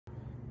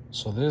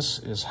So this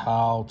is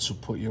how to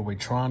put your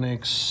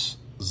Weightronix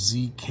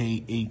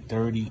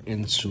ZK830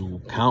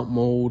 into count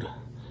mode.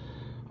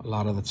 A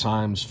lot of the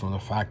times from the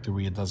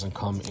factory, it doesn't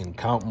come in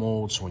count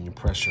mode. So when you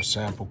press your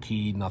sample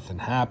key, nothing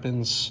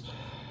happens.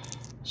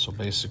 So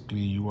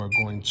basically you are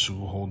going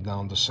to hold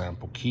down the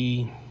sample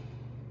key,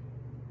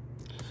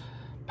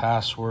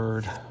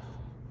 password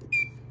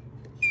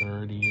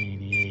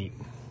 3088.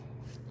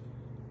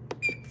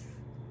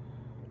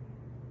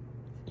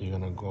 You're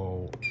gonna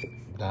go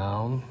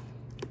down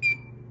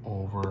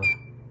over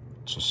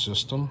to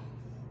system,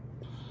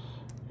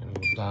 you're gonna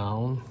go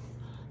down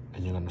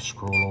and you're gonna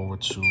scroll over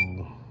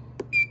to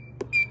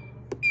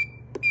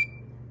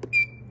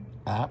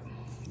app.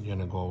 You're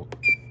gonna go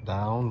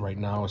down. Right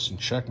now it's in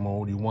check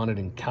mode. You want it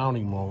in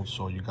counting mode,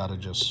 so you gotta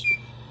just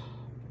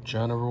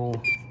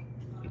general,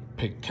 you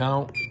pick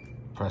count,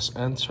 press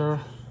enter,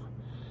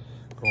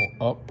 go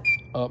up,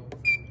 up,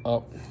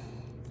 up,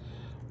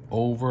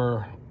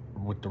 over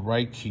with the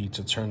right key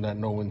to turn that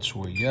no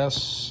into a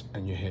yes,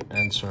 and you hit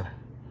enter.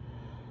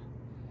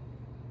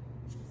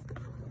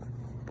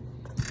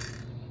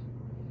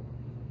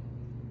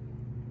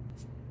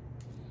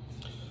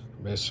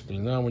 Basically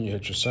now when you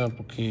hit your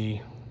sample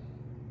key,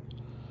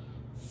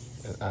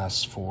 it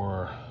asks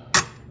for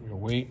your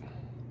weight,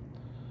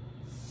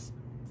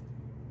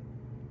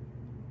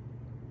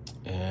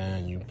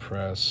 and you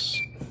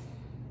press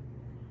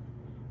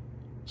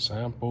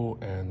sample,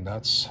 and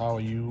that's how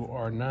you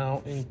are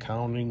now in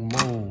counting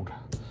mode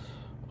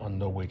on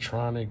the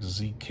Weightronix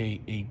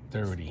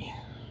ZK830.